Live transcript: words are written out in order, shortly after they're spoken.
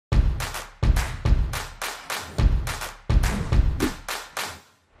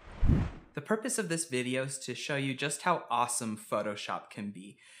purpose of this video is to show you just how awesome Photoshop can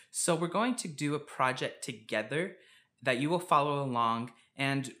be. So we're going to do a project together that you will follow along,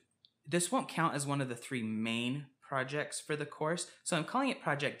 and this won't count as one of the 3 main projects for the course, so I'm calling it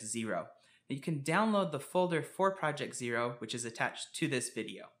Project 0. You can download the folder for Project 0, which is attached to this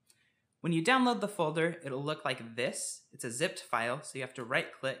video. When you download the folder, it'll look like this. It's a zipped file, so you have to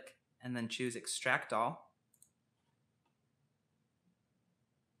right-click and then choose Extract All.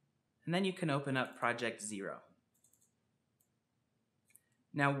 And then you can open up Project 0.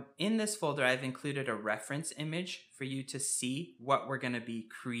 Now, in this folder, I've included a reference image for you to see what we're going to be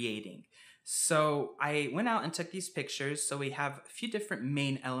creating. So I went out and took these pictures. So we have a few different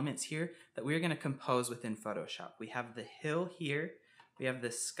main elements here that we're going to compose within Photoshop. We have the hill here. We have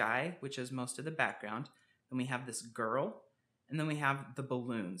the sky, which is most of the background. Then we have this girl. And then we have the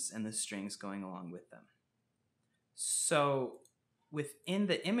balloons and the strings going along with them. So within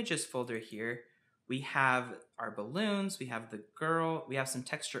the images folder here, we have our balloons, we have the girl, we have some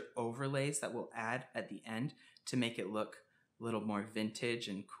texture overlays that we'll add at the end to make it look a little more vintage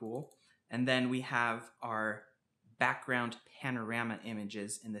and cool. And then we have our background panorama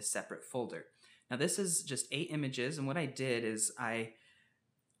images in this separate folder. Now this is just 8 images, and what I did is I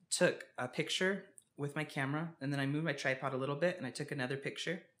took a picture with my camera, and then I moved my tripod a little bit, and I took another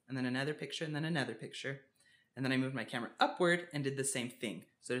picture, and then another picture, and then another picture. And then I moved my camera upward and did the same thing.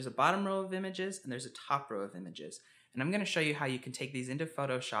 So there's a bottom row of images and there's a top row of images. And I'm going to show you how you can take these into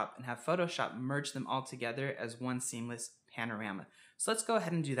Photoshop and have Photoshop merge them all together as one seamless panorama. So let's go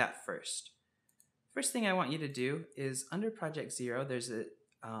ahead and do that first. First thing I want you to do is under Project 0, there's a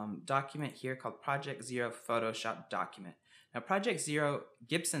document here called Project 0 Photoshop document. Now Project 0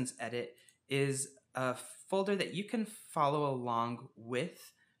 Gibson's Edit is a folder that you can follow along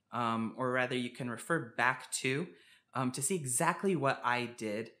with, or rather you can refer back to see exactly what I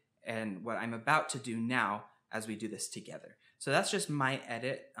did and what I'm about to do now as we do this together. So that's just my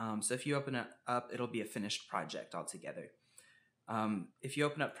edit. So if you open it up, it'll be a finished project altogether. If you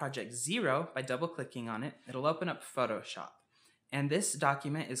open up Project 0 by double clicking on it, it'll open up Photoshop. And this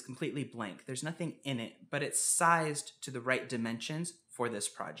document is completely blank. There's nothing in it, but it's sized to the right dimensions for this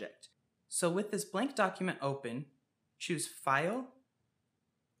project. So with this blank document open, choose File,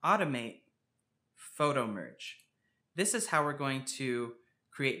 Automate, Photo Merge. This is how we're going to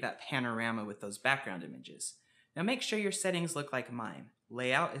create that panorama with those background images. Now make sure your settings look like mine.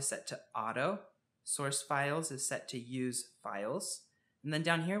 Layout is set to Auto, Source Files is set to Use Files, and then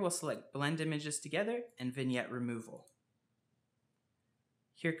down here we'll select Blend Images Together and Vignette Removal.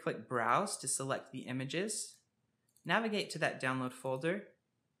 Here click Browse to select the images, navigate to that download folder,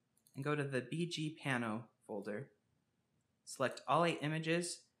 and go to the BG Pano folder. Select all 8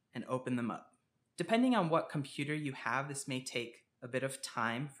 images and open them up. Depending on what computer you have, this may take a bit of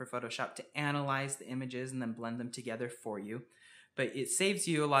time for Photoshop to analyze the images and then blend them together for you, but it saves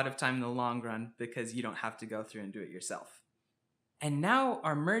you a lot of time in the long run because you don't have to go through and do it yourself. And now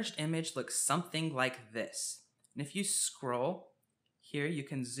our merged image looks something like this. And if you scroll here, you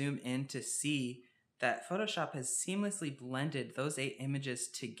can zoom in to see that Photoshop has seamlessly blended those 8 images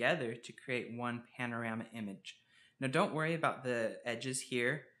together to create one panorama image. Now don't worry about the edges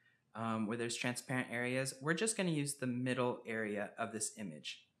here where there's transparent areas. We're just going to use the middle area of this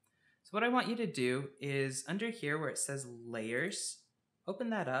image. So what I want you to do is under here where it says Layers, open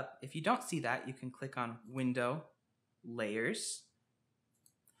that up. If you don't see that, you can click on Window, Layers,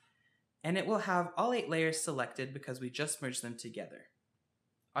 and it will have all 8 layers selected because we just merged them together.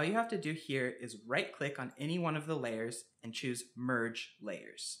 All you have to do here is right-click on any one of the layers and choose Merge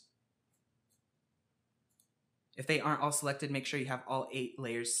Layers. If they aren't all selected, make sure you have all 8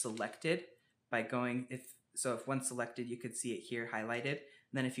 layers selected by going, if one's selected, you could see it here highlighted.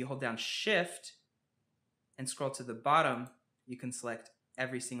 And then if you hold down Shift and scroll to the bottom, you can select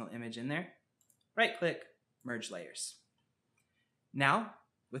every single image in there. Right-click, Merge Layers. Now,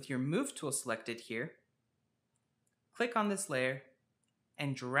 with your Move tool selected here, click on this layer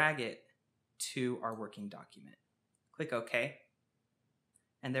and drag it to our working document. Click OK.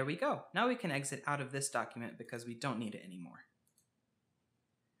 And there we go. Now we can exit out of this document because we don't need it anymore.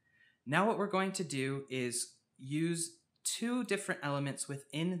 Now what we're going to do is use 2 different elements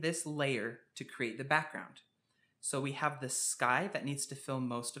within this layer to create the background. So we have the sky that needs to fill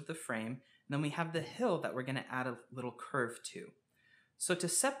most of the frame, and then we have the hill that we're going to add a little curve to. So to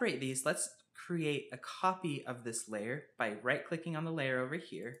separate these, let's create a copy of this layer by right-clicking on the layer over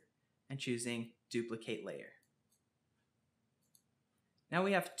here and choosing Duplicate Layer. Now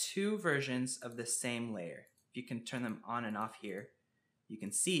we have 2 versions of the same layer. If you can turn them on and off here, you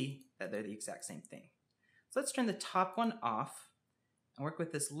can see that they're the exact same thing. So let's turn the top one off, and work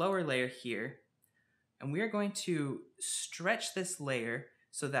with this lower layer here. And we are going to stretch this layer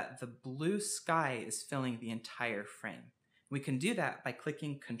so that the blue sky is filling the entire frame. We can do that by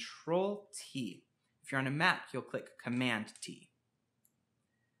clicking Control T. If you're on a Mac, you'll click Command T.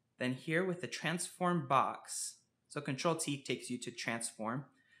 Then here with the transform box, so Control T takes you to transform.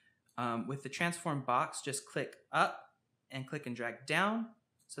 With the transform box, just click up and click and drag down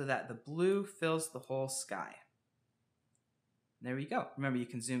so that the blue fills the whole sky. There we go. Remember, you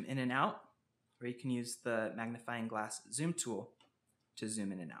can zoom in and out, or you can use the magnifying glass zoom tool to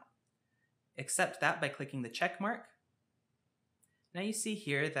zoom in and out. Accept that by clicking the check mark. Now you see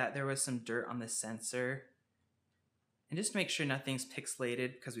here that there was some dirt on the sensor. And just to make sure nothing's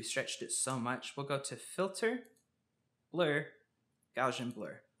pixelated because we stretched it so much, we'll go to Filter, Blur, Gaussian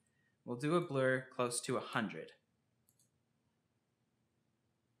Blur. We'll do a blur close to 100.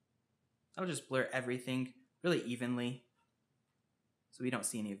 I'll just blur everything really evenly so we don't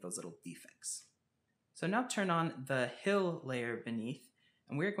see any of those little defects. So now turn on the hill layer beneath,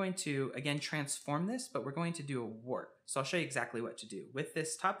 and we're going to, again, transform this, but we're going to do a warp. So I'll show you exactly what to do. With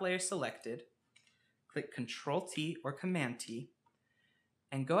this top layer selected, click Control T or Command T,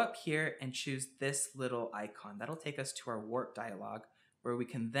 and go up here and choose this little icon. That'll take us to our warp dialog, where we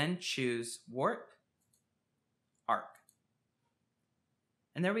can then choose Warp, Arc.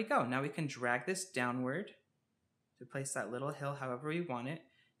 And there we go. Now we can drag this downward to place that little hill however we want it.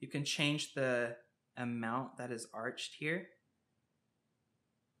 You can change the amount that is arched here.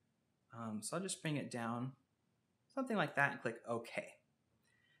 So I'll just bring it down, something like that, and click OK.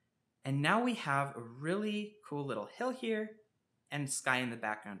 And now we have a really cool little hill here and sky in the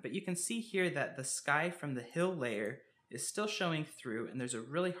background. But you can see here that the sky from the hill layer is still showing through, and there's a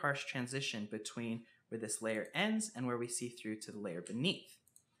really harsh transition between where this layer ends and where we see through to the layer beneath.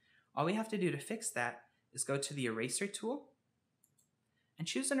 All we have to do to fix that is go to the eraser tool and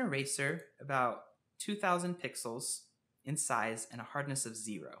choose an eraser about 2000 pixels in size and a hardness of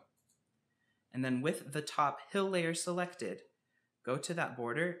 0. And then with the top hill layer selected, go to that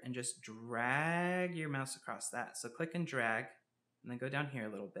border and just drag your mouse across that. So click and drag, and then go down here a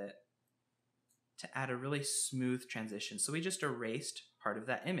little bit to add a really smooth transition. So we just erased part of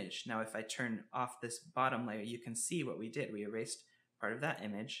that image. Now if I turn off this bottom layer, you can see what we did. We erased part of that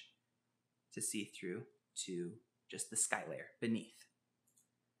image to see through to just the sky layer beneath.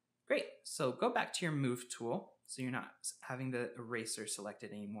 Great, so go back to your move tool so you're not having the eraser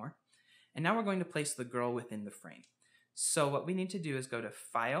selected anymore. And now we're going to place the girl within the frame. So what we need to do is go to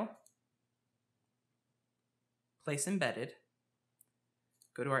File, Place Embedded,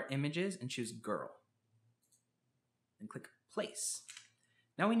 go to our images and choose Girl, and click Place.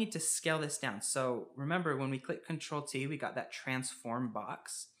 Now we need to scale this down. So remember when we click Control T, we got that transform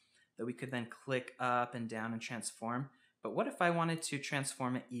box that we could then click up and down and transform. But what if I wanted to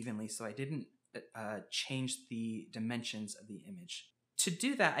transform it evenly so I didn't change the dimensions of the image? To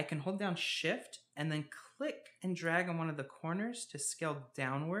do that, I can hold down Shift and then click and drag on one of the corners to scale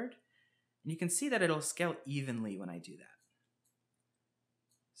downward. And you can see that it'll scale evenly when I do that.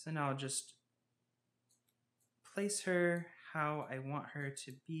 So now I'll just place her how I want her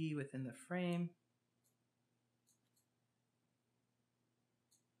to be within the frame.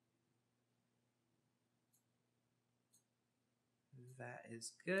 That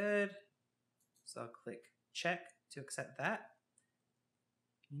is good. So I'll click check to accept that.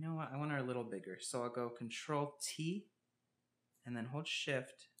 You know what? I want her a little bigger. So I'll go Control T and then hold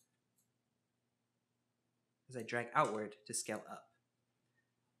Shift as I drag outward to scale up.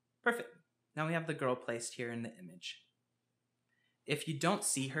 Perfect. Now we have the girl placed here in the image. If you don't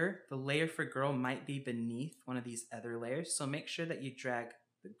see her, the layer for girl might be beneath one of these other layers. So make sure that you drag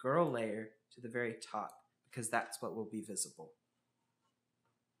the girl layer to the very top because that's what will be visible.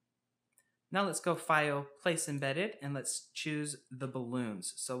 Now let's go File, Place Embedded, and let's choose the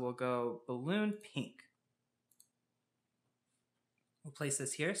balloons. So we'll go Balloon Pink. We'll place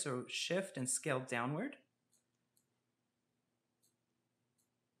this here, so Shift and scale downward.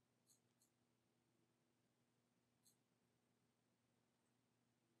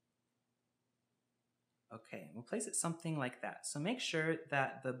 Okay, we'll place it something like that. So make sure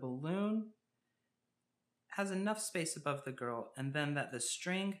that the balloon has enough space above the girl, and then that the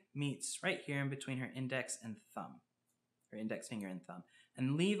string meets right here in between her index and thumb, her index finger and thumb,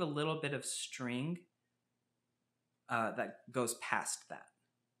 and leave a little bit of string that goes past that.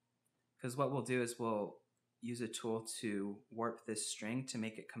 Because what we'll do is we'll use a tool to warp this string to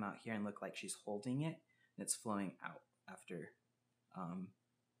make it come out here and look like she's holding it, and it's flowing out after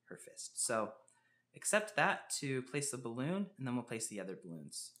her fist. So accept that to place the balloon, and then we'll place the other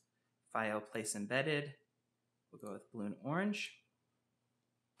balloons. File, Place Embedded. We'll go with balloon orange.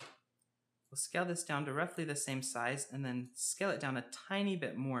 We'll scale this down to roughly the same size and then scale it down a tiny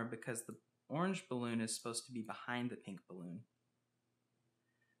bit more because the orange balloon is supposed to be behind the pink balloon.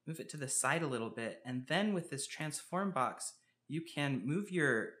 Move it to the side a little bit, and then with this transform box, you can move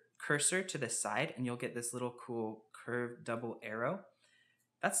your cursor to the side and you'll get this little cool curved double arrow.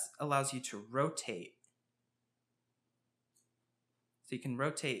 That allows you to rotate. So you can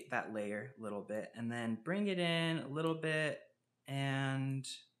rotate that layer a little bit and then bring it in a little bit, and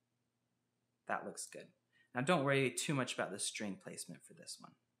that looks good. Now don't worry too much about the string placement for this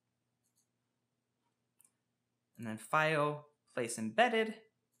one. And then File, Place Embedded,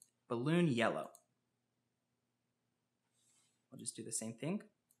 Balloon Yellow. We'll just do the same thing.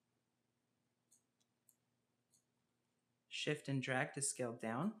 Shift and drag to scale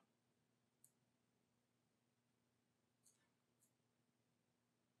down.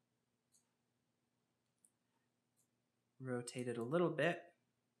 Rotate it a little bit.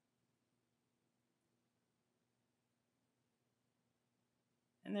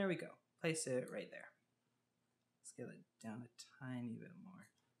 And there we go. Place it right there. Scale it down a tiny bit more.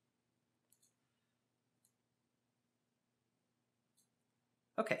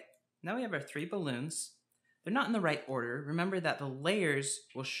 Okay, now we have our 3 balloons. They're not in the right order. Remember that the layers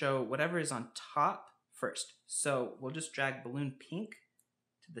will show whatever is on top first. So we'll just drag balloon pink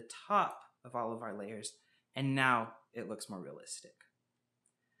to the top of all of our layers, and now it looks more realistic.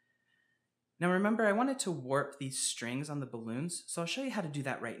 Now remember, I wanted to warp these strings on the balloons, so I'll show you how to do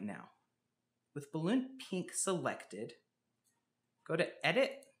that right now. With balloon pink selected, go to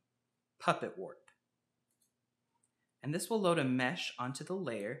Edit, Puppet Warp. And this will load a mesh onto the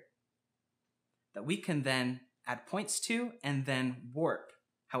layer that we can then add points to and then warp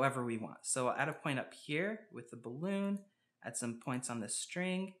however we want. So I'll add a point up here with the balloon, add some points on the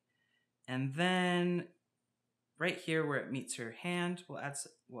string, and then right here where it meets her hand, we'll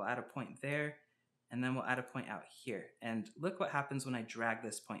add a point there, and then we'll add a point out here. And look what happens when I drag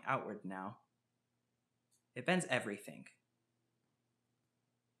this point outward now. It bends everything.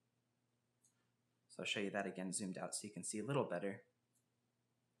 So I'll show you that again zoomed out so you can see a little better.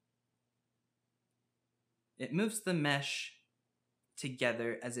 It moves the mesh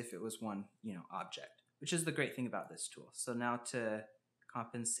together as if it was one, object, which is the great thing about this tool. So now to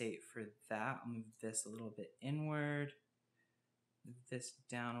compensate for that, I'll move this a little bit inward, move this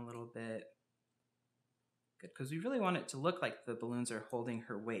down a little bit. Good, because we really want it to look like the balloons are holding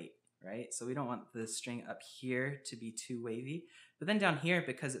her weight, right? So we don't want the string up here to be too wavy. But then down here,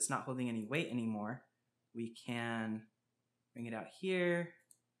 because it's not holding any weight anymore, we can bring it out here,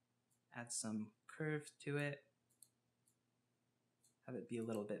 add some curve to it, have it be a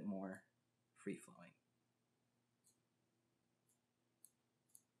little bit more free-flowing.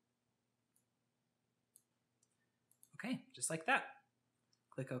 Okay, just like that.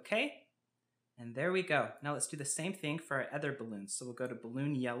 Click OK, and there we go. Now let's do the same thing for our other balloons. So we'll go to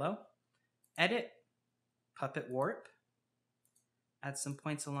Balloon Yellow, Edit, Puppet Warp, add some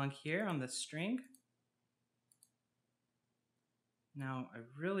points along here on the string. Now I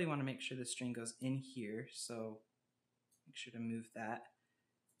really want to make sure the string goes in here, so make sure to move that.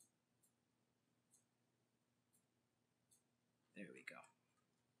 There we go.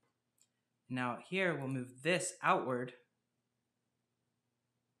 Now here we'll move this outward.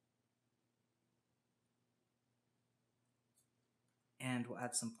 And we'll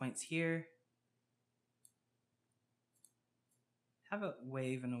add some points here. Have it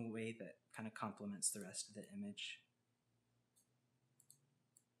wave in a way that kind of complements the rest of the image.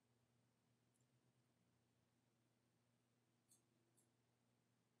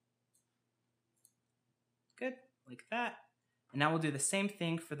 Good, like that. And now we'll do the same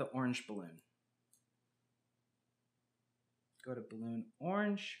thing for the orange balloon. Go to Balloon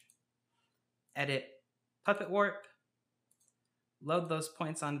Orange, Edit, Puppet Warp, load those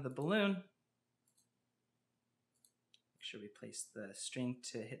points onto the balloon. Make sure we place the string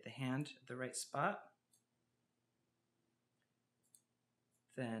to hit the hand at the right spot.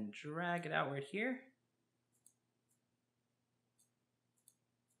 Then drag it outward here.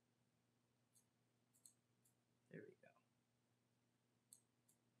 There we go.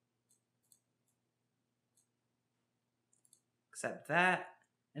 Accept that.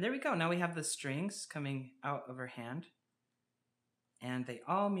 And there we go. Now we have the strings coming out of her hand. And they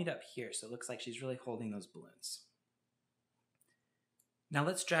all meet up here, so it looks like she's really holding those balloons. Now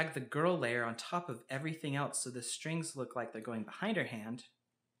let's drag the girl layer on top of everything else so the strings look like they're going behind her hand.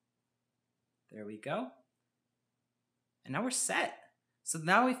 There we go. And now we're set. So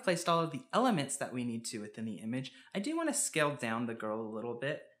now we've placed all of the elements that we need to within the image. I do want to scale down the girl a little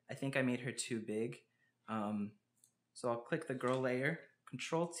bit. I think I made her too big. So I'll click the girl layer,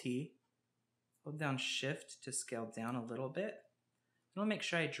 Control T, Hold down Shift to scale down a little bit. And I'll make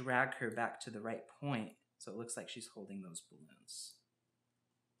sure I drag her back to the right point so it looks like she's holding those balloons.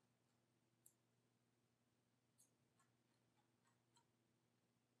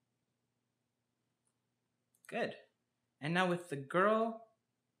 Good. And now with the girl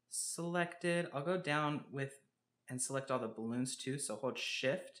selected, I'll go down with and select all the balloons too. So hold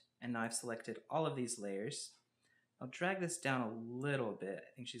Shift, and now I've selected all of these layers. I'll drag this down a little bit.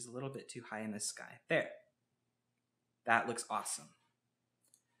 I think she's a little bit too high in the sky. There. That looks awesome.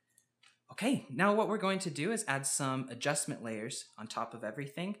 Okay, now what we're going to do is add some adjustment layers on top of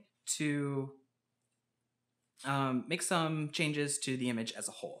everything to make some changes to the image as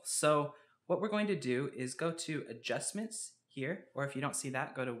a whole. So what we're going to do is go to Adjustments here, or if you don't see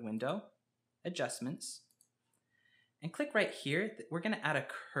that, go to Window, Adjustments, and click right here. We're going to add a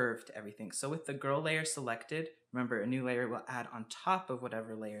curve to everything. So with the girl layer selected, remember a new layer will add on top of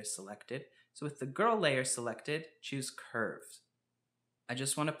whatever layer is selected. So with the girl layer selected, choose Curves. I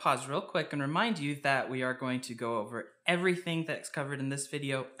just want to pause real quick and remind you that we are going to go over everything that's covered in this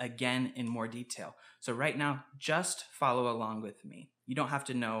video again in more detail. So right now, just follow along with me. You don't have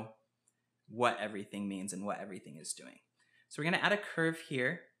to know what everything means and what everything is doing. So we're going to add a curve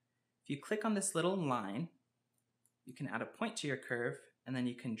here. If you click on this little line, you can add a point to your curve, and then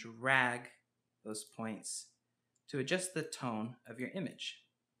you can drag those points to adjust the tone of your image.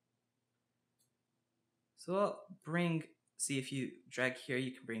 So we'll see if you drag here,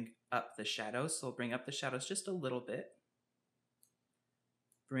 you can bring up the shadows. So we'll bring up the shadows just a little bit,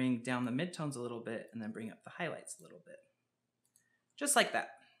 bring down the midtones a little bit, and then bring up the highlights a little bit. Just like that.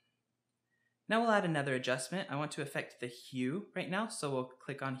 Now we'll add another adjustment. I want to affect the hue right now, so we'll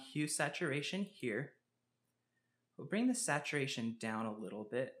click on Hue Saturation here. We'll bring the saturation down a little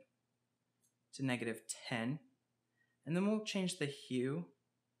bit to -10, and then we'll change the hue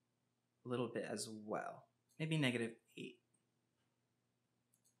a little bit as well, maybe -8.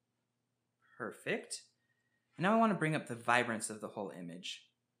 Perfect. Now I want to bring up the vibrance of the whole image.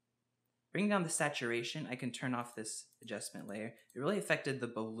 Bring down the saturation. I can turn off this adjustment layer. It really affected the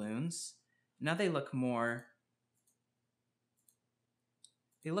balloons. Now they look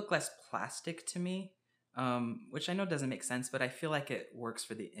less plastic to me, which I know doesn't make sense, but I feel like it works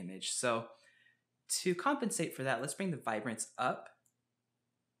for the image. So to compensate for that, let's bring the vibrance up.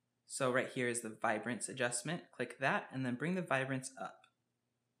 So right here is the vibrance adjustment. Click that and then bring the vibrance up.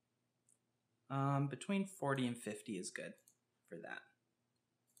 Between 40 and 50 is good for that.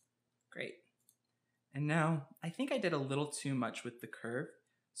 Great. And now I think I did a little too much with the curve.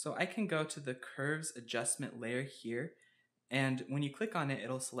 So I can go to the curves adjustment layer here. And when you click on it,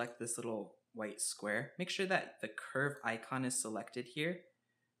 it'll select this little white square. Make sure that the curve icon is selected here.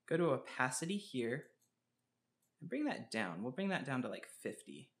 Go to opacity here and bring that down. We'll bring that down to like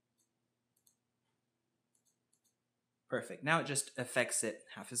 50. Perfect. Now it just affects it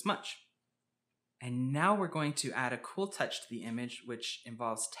half as much. And now we're going to add a cool touch to the image, which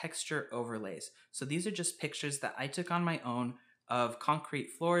involves texture overlays. So these are just pictures that I took on my own of concrete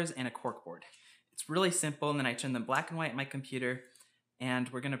floors and a corkboard. It's really simple, and then I turn them black and white on my computer, and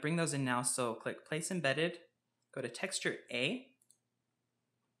we're going to bring those in now. So click Place Embedded, go to Texture A.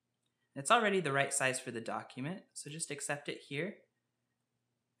 It's already the right size for the document, so just accept it here.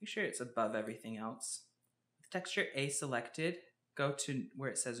 Make sure it's above everything else. With Texture A selected, go to where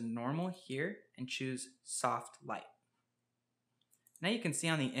it says Normal here and choose Soft Light. Now you can see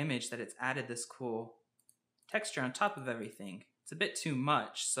on the image that it's added this cool texture on top of everything. It's a bit too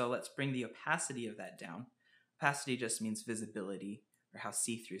much, so let's bring the opacity of that down. Opacity just means visibility, or how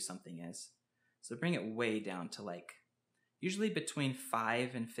see-through something is. So bring it way down to like, usually between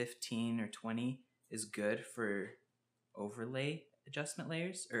 5 and 15 or 20 is good for overlay adjustment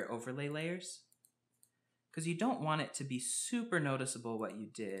layers, or overlay layers. Because you don't want it to be super noticeable what you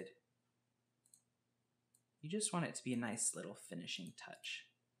did. You just want it to be a nice little finishing touch.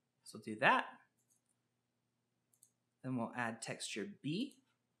 So do that. Then we'll add texture B.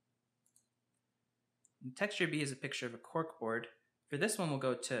 And texture B is a picture of a corkboard. For this one, we'll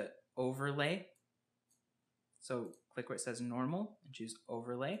go to Overlay. So click where it says Normal and choose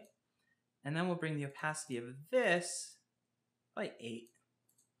Overlay. And then we'll bring the opacity of this by 8.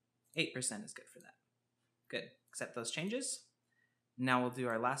 8% is good for that. Good. Accept those changes. Now we'll do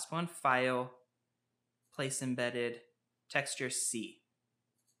our last one. File, Place Embedded, Texture C.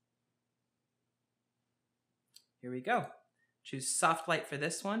 Here we go. Choose Soft Light for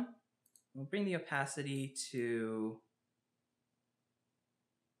this one. We'll bring the opacity to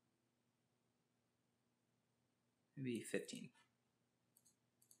maybe 15.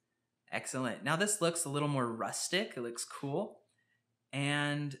 Excellent. Now this looks a little more rustic. It looks cool.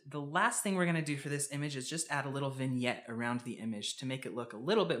 And the last thing we're going to do for this image is just add a little vignette around the image to make it look a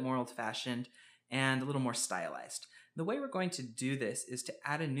little bit more old-fashioned and a little more stylized. The way we're going to do this is to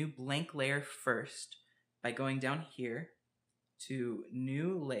add a new blank layer first by going down here to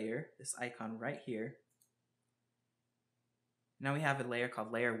New Layer, this icon right here. Now we have a layer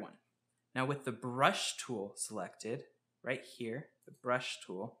called Layer 1. Now with the brush tool selected, right here, the brush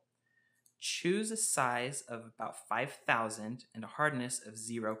tool, choose a size of about 5,000 and a hardness of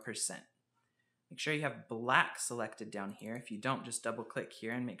 0%. Make sure you have black selected down here. If you don't, just double click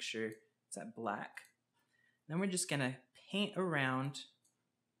here and make sure it's at black. Then we're just gonna paint around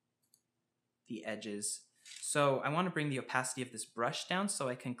the edges. So I want to bring the opacity of this brush down, so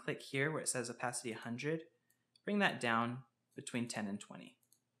I can click here where it says opacity 100, bring that down between 10 and 20.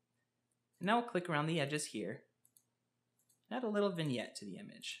 And now we'll click around the edges here, add a little vignette to the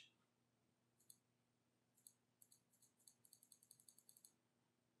image.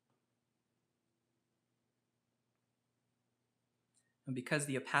 And because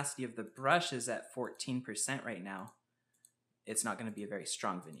the opacity of the brush is at 14% right now, it's not going to be a very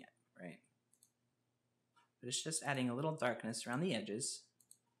strong vignette, right? But it's just adding a little darkness around the edges.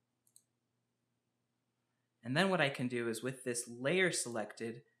 And then what I can do is with this layer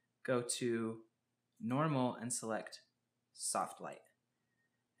selected, go to normal and select soft light.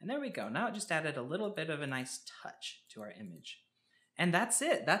 And there we go. Now it just added a little bit of a nice touch to our image. And that's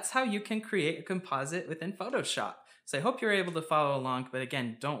it. That's how you can create a composite within Photoshop. So I hope you're able to follow along, but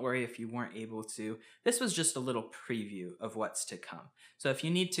again, don't worry if you weren't able to. This was just a little preview of what's to come. So if you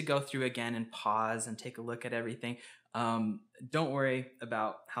need to go through again and pause and take a look at everything, don't worry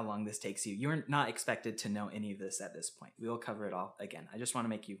about how long this takes you. You're not expected to know any of this at this point. We will cover it all again. I just want to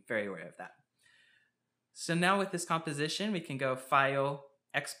make you very aware of that. So now with this composition, we can go File,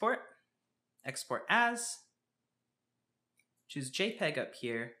 Export, Export As, choose JPEG up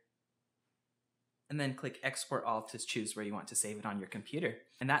here, and then click Export All to choose where you want to save it on your computer.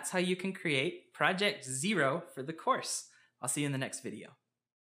 And that's how you can create Project Zero for the course. I'll see you in the next video.